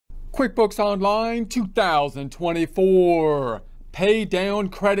QuickBooks Online 2024 Pay Down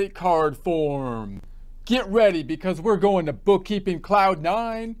Credit Card Form. Get ready because we're going to bookkeeping cloud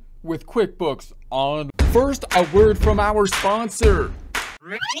 9 with QuickBooks Online. First, a word from our sponsor.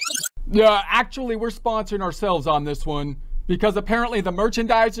 Yeah, actually we're sponsoring ourselves on this one because apparently the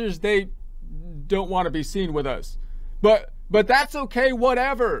merchandisers, they don't want to be seen with us. But that's okay,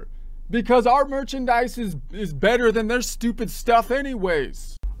 whatever. Because our merchandise is better than their stupid stuff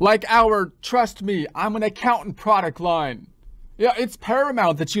anyways. Like our Trust Me, I'm an Accountant product line. Yeah, it's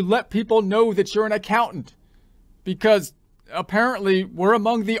paramount that you let people know that you're an accountant. Because apparently we're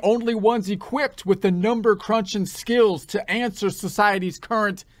among the only ones equipped with the number crunching skills to answer society's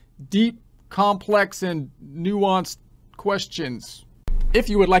current deep, complex, and nuanced questions. If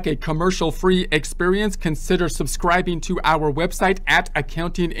you would like a commercial-free experience, consider subscribing to our website at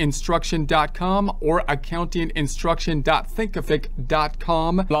accountinginstruction.com or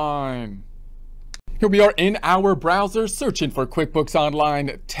accountinginstruction.thinkific.com line. Here we are in our browser searching for QuickBooks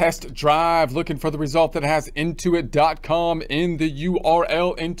Online Test Drive, looking for the result that has intuit.com in the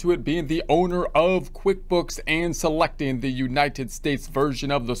URL, Intuit being the owner of QuickBooks, and selecting the United States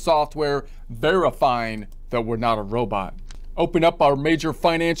version of the software, verifying that we're not a robot. Open up our major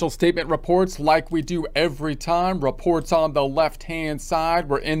financial statement reports like we do every time. Reports on the left-hand side.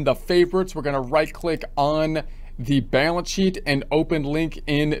 We're in the favorites. We're going to right-click on the balance sheet and open link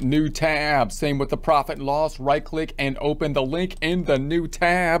in new tab. Same with the profit and loss. Right-click and open the link in the new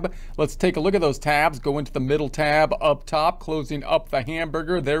tab. Let's take a look at those tabs. Go into the middle tab up top, closing up the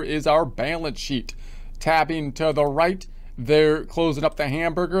hamburger. There is our balance sheet. Tabbing to the right, there, closing up the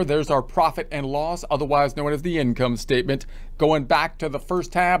hamburger, there's our profit and loss, otherwise known as the income statement. Going back to the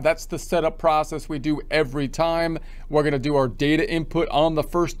first tab, that's the setup process we do every time. We're going to do our data input on the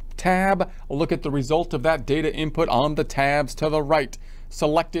first tab. Look at the result of that data input on the tabs to the right.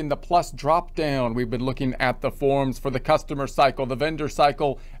 Selecting the plus drop down, we've been looking at the forms for the customer cycle, the vendor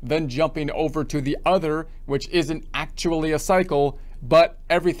cycle, then jumping over to the other, which isn't actually a cycle, but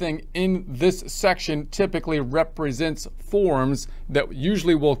everything in this section typically represents forms that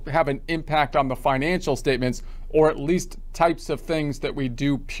usually will have an impact on the financial statements, or at least types of things that we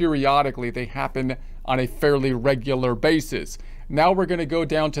do periodically. They happen on a fairly regular basis. Now we're going to go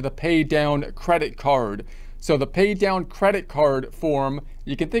down to the pay down credit card. So the pay down credit card form,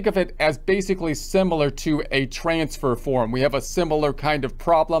 you can think of it as basically similar to a transfer form. We have a similar kind of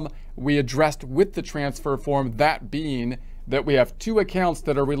problem we addressed with the transfer form, that being that we have two accounts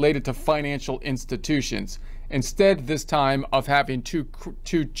that are related to financial institutions. Instead, this time of having two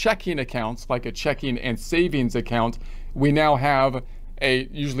checking accounts, like a checking and savings account, we now have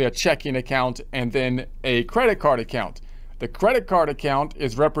usually a checking account and then a credit card account. The credit card account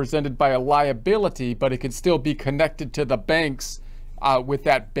is represented by a liability, but it can still be connected to the banks with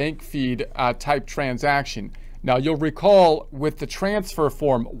that bank feed type transaction. Now you'll recall with the transfer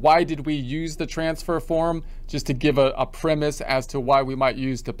form, why did we use the transfer form? Just to give a premise as to why we might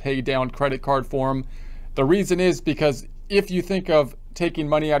use the pay down credit card form. The reason is because if you think of taking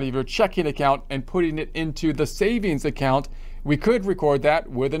money out of your checking account and putting it into the savings account, we could record that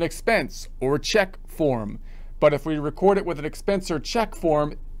with an expense or check form. But if we record it with an expense or check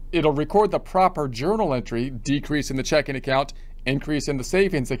form, it'll record the proper journal entry, decrease in the checking account, increase in the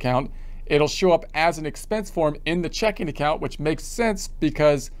savings account. It'll show up as an expense form in the checking account, which makes sense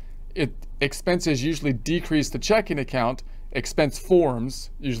because expenses usually decrease the checking account. Expense forms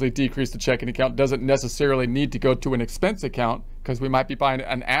usually decrease the checking account. Doesn't necessarily need to go to an expense account because we might be buying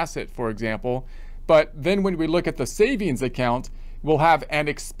an asset, for example. But then when we look at the savings account, we'll have an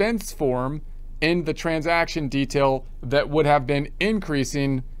expense form in the transaction detail that would have been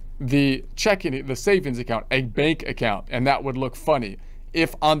increasing the savings account, a bank account, and that would look funny.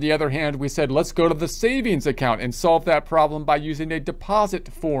 If, on the other hand, we said, let's go to the savings account and solve that problem by using a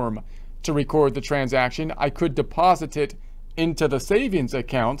deposit form to record the transaction, I could deposit it into the savings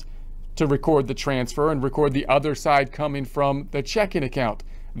account to record the transfer and record the other side coming from the checking account.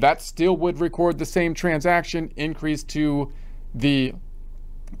 That still would record the same transaction, increase to the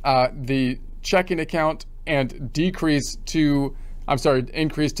checking account and increase to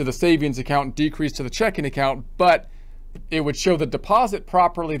the savings account, decrease to the checking account, but it would show the deposit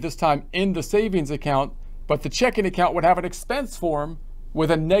properly this time in the savings account, but the checking account would have an expense form with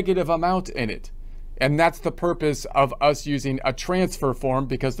a negative amount in it. And that's the purpose of us using a transfer form,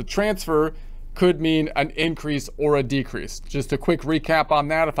 because the transfer could mean an increase or a decrease. Just a quick recap on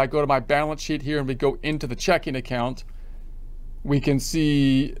that. If I go to my balance sheet here and we go into the checking account, we can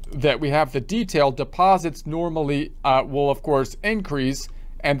see that we have the detail. Deposits normally will of course increase,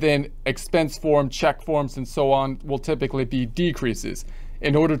 and then expense form, check forms, and so on will typically be decreases.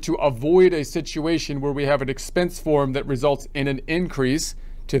 in order to avoid a situation where we have an expense form that results in an increase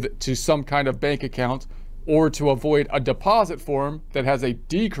to some kind of bank account, or to avoid a deposit form that has a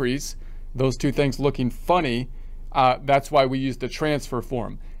decrease, those two things looking funny. That's why we use the transfer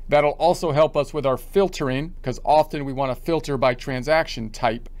form. That'll also help us with our filtering, because often we want to filter by transaction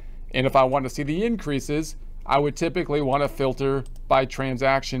type. And if I want to see the increases, I would typically want to filter by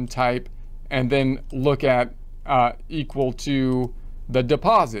transaction type and then look at equal to the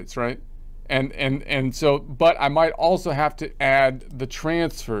deposits, right? And so, but I might also have to add the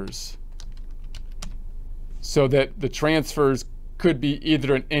transfers, so that the transfers could be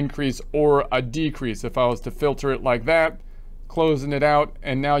either an increase or a decrease. If I was to filter it like that, closing it out,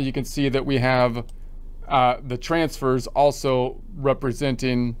 and now you can see that we have the transfers also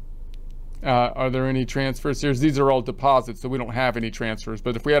representing, are there any transfers here? These are all deposits, so we don't have any transfers.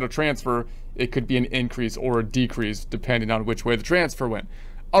 But if we had a transfer, it could be an increase or a decrease depending on which way the transfer went.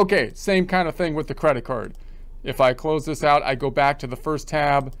 Okay, same kind of thing with the credit card. If I close this out, I go back to the first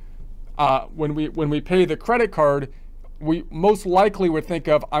tab. When we pay the credit card, we most likely would think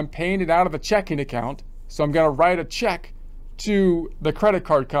of, I'm paying it out of the checking account, so I'm going to write a check to the credit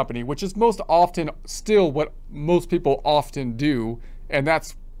card company, which is most often still what most people often do, and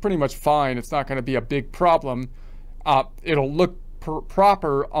that's pretty much fine. It's not going to be a big problem. It'll look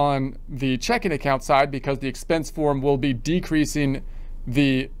proper on the checking account side because the expense form will be decreasing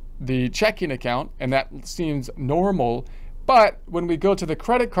the checking account, and that seems normal. But when we go to the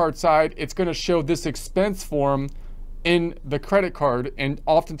credit card side, it's going to show this expense form in the credit card, and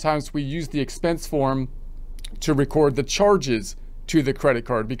oftentimes we use the expense form to record the charges to the credit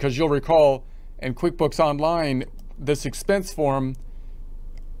card, because you'll recall in QuickBooks Online, this expense form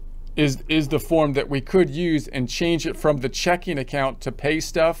is the form that we could use and change it from the checking account to pay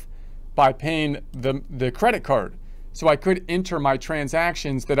stuff by paying the credit card. So I could enter my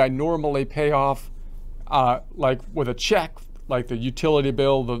transactions that I normally pay off like with a check, like the utility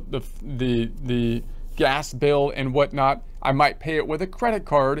bill, the gas bill and whatnot. I might pay it with a credit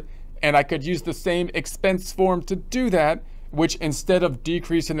card, and I could use the same expense form to do that, which instead of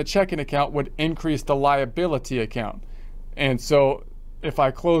decreasing the checking account would increase the liability account. And so if I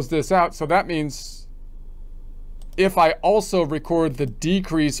close this out, so that means if I also record the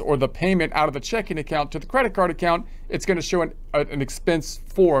decrease or the payment out of the checking account to the credit card account, it's going to show an expense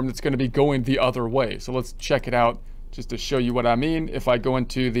form that's going to be going the other way. So let's check it out just to show you what I mean. If I go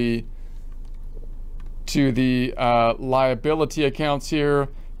into the liability accounts here,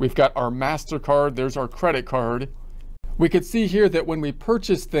 we've got our MasterCard, there's our credit card. We could see here that when we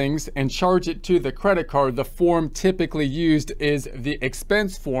purchase things and charge it to the credit card, the form typically used is the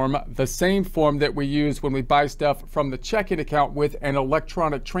expense form, the same form that we use when we buy stuff from the checking account with an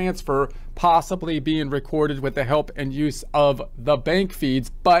electronic transfer, possibly being recorded with the help and use of the bank feeds.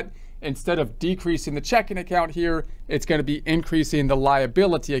 But instead of decreasing the checking account here, it's going to be increasing the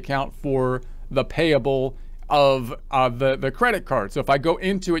liability account for the payable of the credit card. So if I go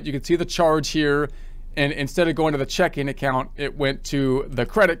into it, you can see the charge here. And instead of going to the checking account, it went to the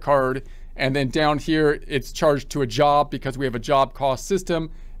credit card. And then down here, it's charged to a job because we have a job cost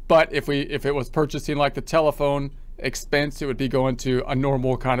system. But if it was purchasing like the telephone expense, it would be going to a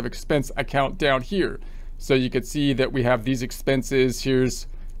normal kind of expense account down here. So you could see that we have these expenses. Here's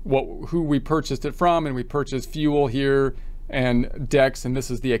who we purchased it from, and we purchased fuel here and Dex, and this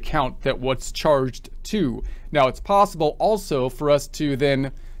is the account that what's charged to. Now it's possible also for us to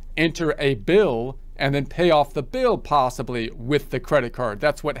then enter a bill and then pay off the bill possibly with the credit card.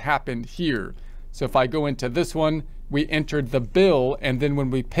 That's what happened here. So if I go into this one, we entered the bill, and then when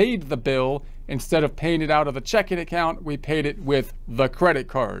we paid the bill, instead of paying it out of the checking account, we paid it with the credit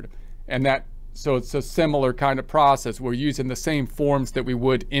card. And so it's a similar kind of process. We're using the same forms that we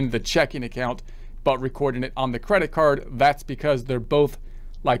would in the checking account, but recording it on the credit card. That's because they're both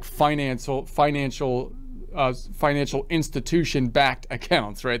like financial institution backed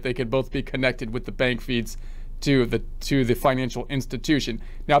accounts, right? They could both be connected with the bank feeds to the financial institution.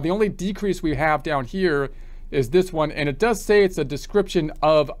 Now the only decrease we have down here is this one, and it does say it's a description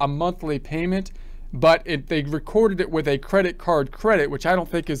of a monthly payment, but they recorded it with a credit card credit, which I don't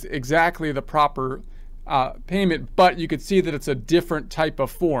think is exactly the proper payment, but you could see that it's a different type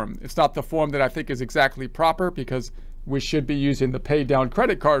of form. It's not the form that I think is exactly proper, because we should be using the pay down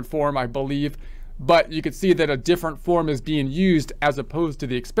credit card form, I believe. But you can see that a different form is being used as opposed to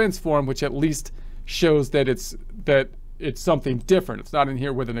the expense form, which at least shows that it's something different. It's not in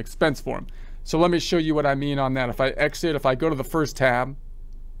here with an expense form. So let me show you what I mean on that. If I exit, if I go to the first tab,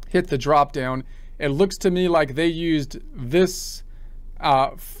 hit the drop down, it looks to me like they used this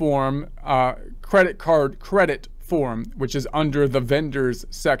form, credit card credit form, which is under the vendors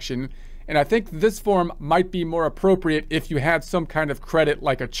section. And I think this form might be more appropriate if you had some kind of credit,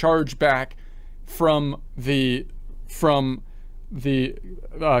 like a chargeback from the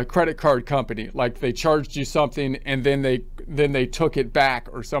credit card company, like they charged you something and then they took it back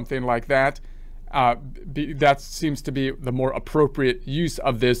or something like that. That seems to be the more appropriate use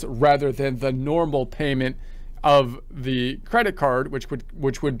of this, rather than the normal payment of the credit card,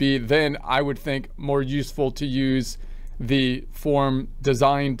 which would be then, I would think, more useful to use the form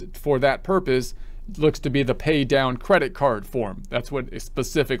designed for that purpose. Looks to be the pay down credit card form. That's what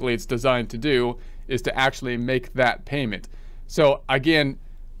specifically it's designed to do, is to actually make that payment. So again,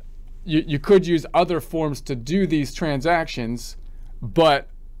 you could use other forms to do these transactions, but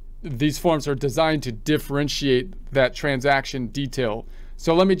these forms are designed to differentiate that transaction detail.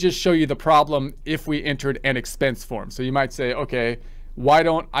 So let me just show you the problem if we entered an expense form. So you might say, okay, why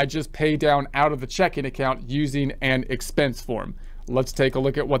don't I just pay down out of the checking account using an expense form? Let's take a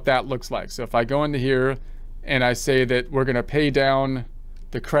look at what that looks like. So if I go into here and I say that we're going to pay down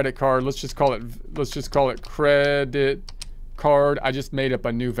the credit card, let's just call it credit card. I just made up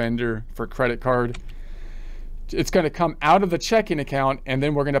a new vendor for credit card. It's going to come out of the checking account, and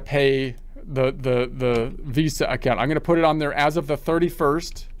then we're going to pay the Visa account. I'm going to put it on there as of the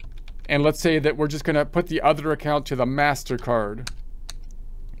 31st, and let's say that we're just going to put the other account to the MasterCard,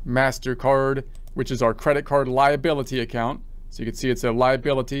 which is our credit card liability account. So you can see it's a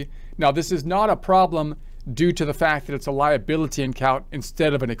liability. Now this is not a problem due to the fact that it's a liability account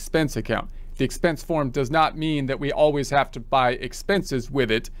instead of an expense account. The expense form does not mean that we always have to buy expenses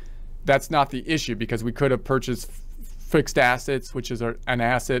with it. That's not the issue, because we could have purchased fixed assets, which is an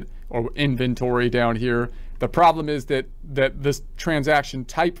asset, or inventory down here. The problem is that this transaction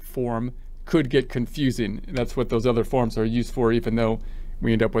type form could get confusing. That's what those other forms are used for, even though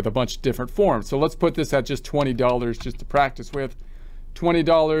we end up with a bunch of different forms. So let's put this at just $20 just to practice with.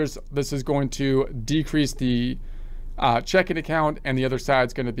 $20, this is going to decrease the checking account, and the other side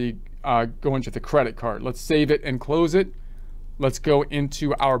is going to be going to the credit card. Let's save it and close it. Let's go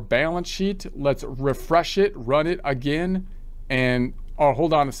into our balance sheet. Let's refresh it, run it again, and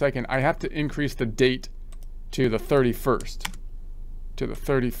hold on a second. I have to increase the date to the 31st.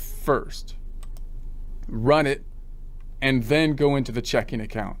 Run it, and then go into the checking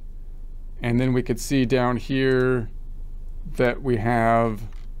account. And then we could see down here that we have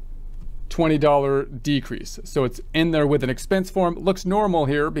 $20 decrease. So it's in there with an expense form. It looks normal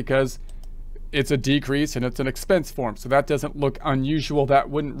here because it's a decrease and it's an expense form. So that doesn't look unusual. That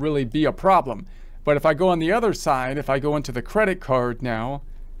wouldn't really be a problem. But if I go on the other side, if I go into the credit card now,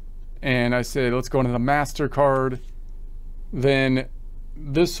 and I say, let's go into the MasterCard, then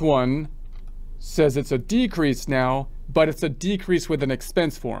this one says it's a decrease now, but it's a decrease with an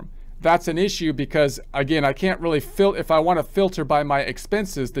expense form. That's an issue because, again, I can't really if I want to filter by my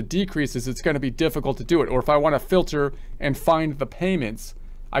expenses, the decreases, it's going to be difficult to do it. Or if I want to filter and find the payments,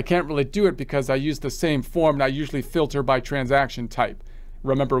 I can't really do it because I use the same form, and I usually filter by transaction type.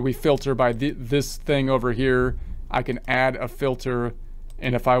 Remember, we filter by this thing over here. I can add a filter,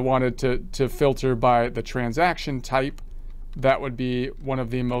 and if I wanted to filter by the transaction type, that would be one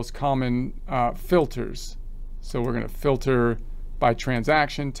of the most common filters. So we're going to filter by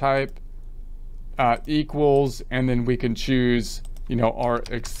transaction type, equals, and then we can choose, our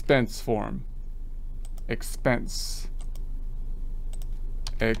expense form. Expense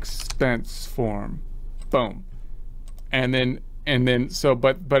form. Boom. And then so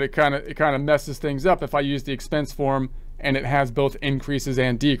but it kind of messes things up if I use the expense form and it has both increases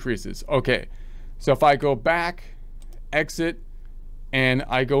and decreases. Okay. So if I go back, exit, and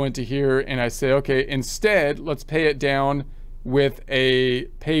I go into here and I say, okay, instead, let's pay it down with a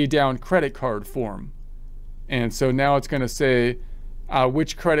pay down credit card form. And so now it's going to say,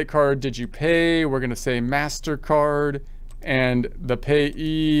 which credit card did you pay? We're going to say MasterCard, and the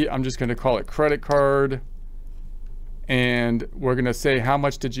payee, I'm just going to call it credit card. And we're going to say, how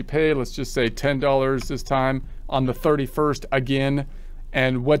much did you pay? Let's just say $10 this time on the 31st again.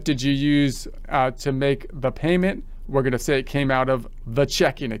 And what did you use to make the payment? We're going to say it came out of the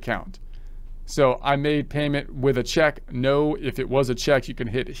checking account. So I made payment with a check. No, if it was a check, you can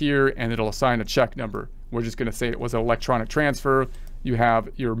hit here and it'll assign a check number. We're just going to say it was an electronic transfer. You have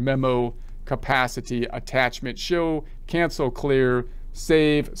your memo, capacity, attachment, show, cancel, clear,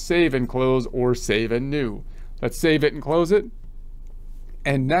 save and close, or save and new. Let's save it and close it.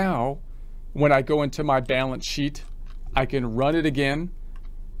 And now when I go into my balance sheet, I can run it again,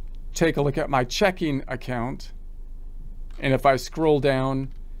 take a look at my checking account. And if I scroll down,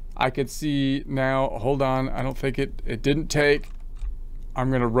 I could see now, hold on, I don't think it didn't take. I'm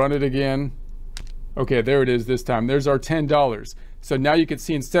going to run it again. Okay, there it is this time. There's our $10. So now you can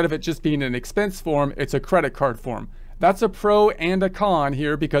see instead of it just being an expense form, it's a credit card form. That's a pro and a con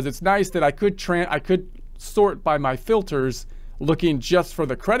here because it's nice that I could sort by my filters looking just for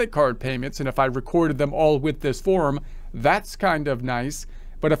the credit card payments, and if I recorded them all with this form, that's kind of nice.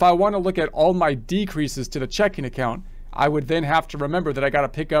 But if I want to look at all my decreases to the checking account, I would then have to remember that I got to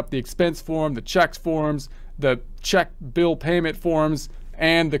pick up the expense form, the checks forms, the check bill payment forms,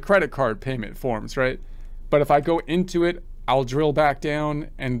 and the credit card payment forms, right? But if I go into it, I'll drill back down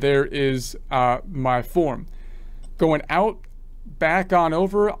and there is my form. Going out, back on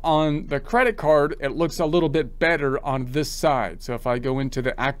over on the credit card, it looks a little bit better on this side. So if I go into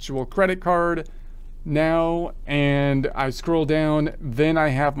the actual credit card now and I scroll down, then I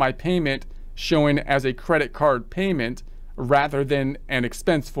have my payment showing as a credit card payment rather than an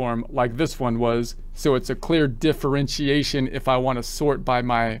expense form like this one was. So it's a clear differentiation if I want to sort by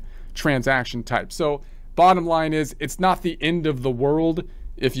my transaction type. So bottom line is, it's not the end of the world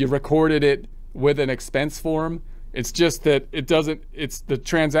if you recorded it with an expense form. It's just that it's the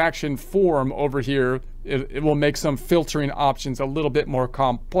transaction form over here. It will make some filtering options a little bit more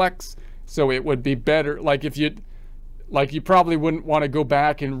complex. So it would be better, like you probably wouldn't want to go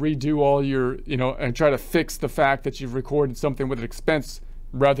back and redo all your, and try to fix the fact that you've recorded something with an expense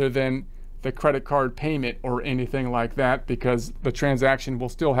rather than the credit card payment or anything like that, because the transaction will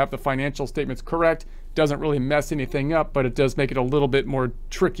still have the financial statements correct. Doesn't really mess anything up, but it does make it a little bit more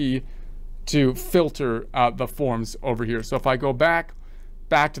tricky to filter the forms over here. So if I go back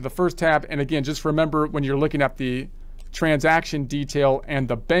to the first tab, and again, just remember when you're looking at the transaction detail and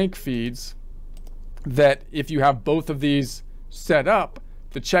the bank feeds, that if you have both of these set up,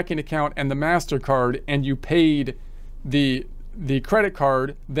 the checking account and the MasterCard, and you paid the credit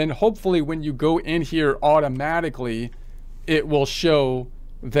card, then hopefully when you go in here automatically, it will show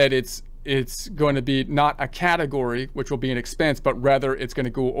that it's going to be not a category, which will be an expense, but rather it's going to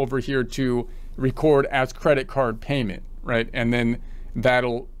go over here to record as credit card payment, right? And then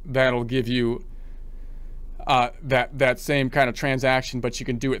that'll give you that same kind of transaction, but you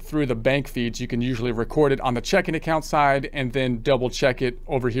can do it through the bank feeds. You can usually record it on the checking account side and then double check it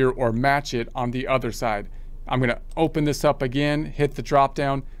over here or match it on the other side. I'm going to open this up again, hit the drop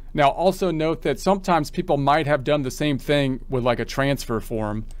down. Now also note that sometimes people might have done the same thing with like a transfer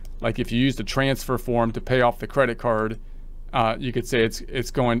form. Like if you used a transfer form to pay off the credit card, you could say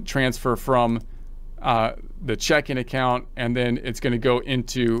it's going transfer from the checking account, and then it's going to go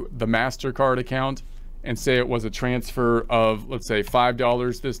into the MasterCard account, and say it was a transfer of, let's say,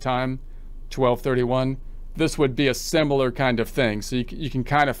 $5 this time, $12.31. This would be a similar kind of thing. So you can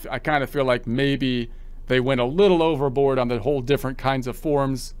I kind of feel like maybe they went a little overboard on the whole different kinds of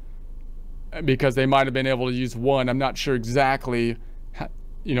forms because they might have been able to use one. I'm not sure exactly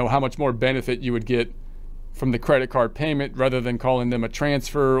how much more benefit you would get from the credit card payment rather than calling them a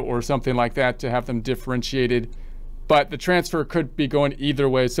transfer or something like that to have them differentiated. But the transfer could be going either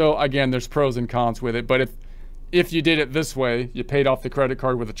way. So again, there's pros and cons with it. But if you did it this way, you paid off the credit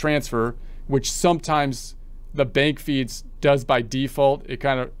card with a transfer, which sometimes the bank feeds does by default.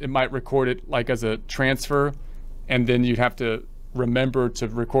 It might record it like as a transfer, and then you'd have to remember to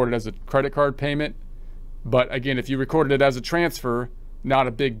record it as a credit card payment. But again, if you recorded it as a transfer, not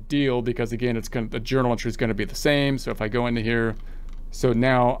a big deal, because again, the journal entry is going to be the same. So if I go into here, so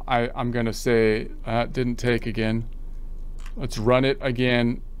now I'm going to say didn't take again. Let's run it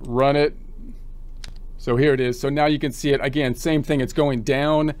again, run it. So here it is. So now you can see it again, same thing, it's going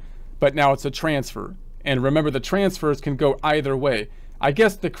down, but now it's a transfer. And remember, the transfers can go either way. I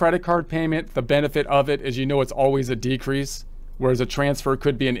guess the credit card payment, the benefit of it is it's always a decrease, whereas a transfer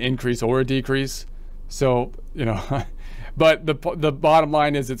could be an increase or a decrease. So, but the bottom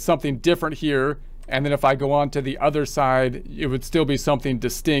line is it's something different here. And then if I go on to the other side, it would still be something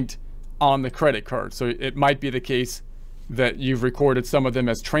distinct on the credit card. So it might be the case that you've recorded some of them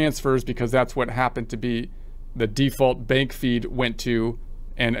as transfers because that's what happened to be the default bank feed went to.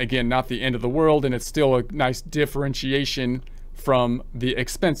 And again, not the end of the world, and it's still a nice differentiation from the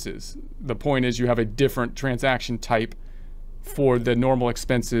expenses. The point is you have a different transaction type for the normal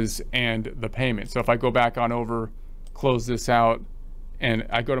expenses and the payment. So if I go back on over, close this out, and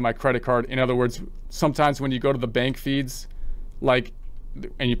I go to my credit card, in other words, sometimes when you go to the bank feeds, and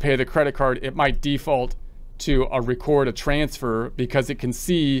you pay the credit card, it might default to record a transfer because it can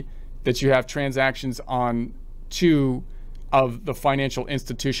see that you have transactions on two of the financial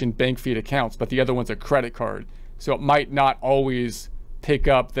institution bank feed accounts, but the other one's a credit card. So it might not always pick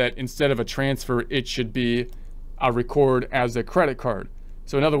up that instead of a transfer, it should be a record as a credit card.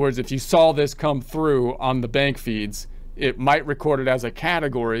 So in other words, if you saw this come through on the bank feeds, it might record it as a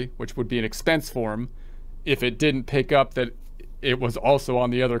category, which would be an expense form, if it didn't pick up that it was also on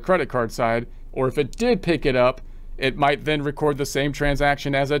the other credit card side. Or if it did pick it up, it might then record the same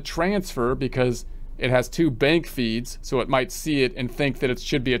transaction as a transfer because it has two bank feeds, so it might see it and think that it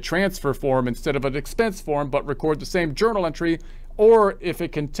should be a transfer form instead of an expense form, but record the same journal entry. Or if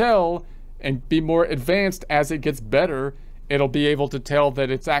it can tell and be more advanced as it gets better, it'll be able to tell that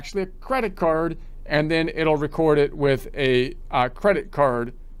it's actually a credit card, and then it'll record it with a credit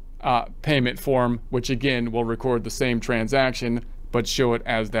card payment form, which again will record the same transaction but show it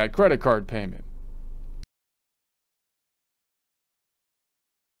as that credit card payment.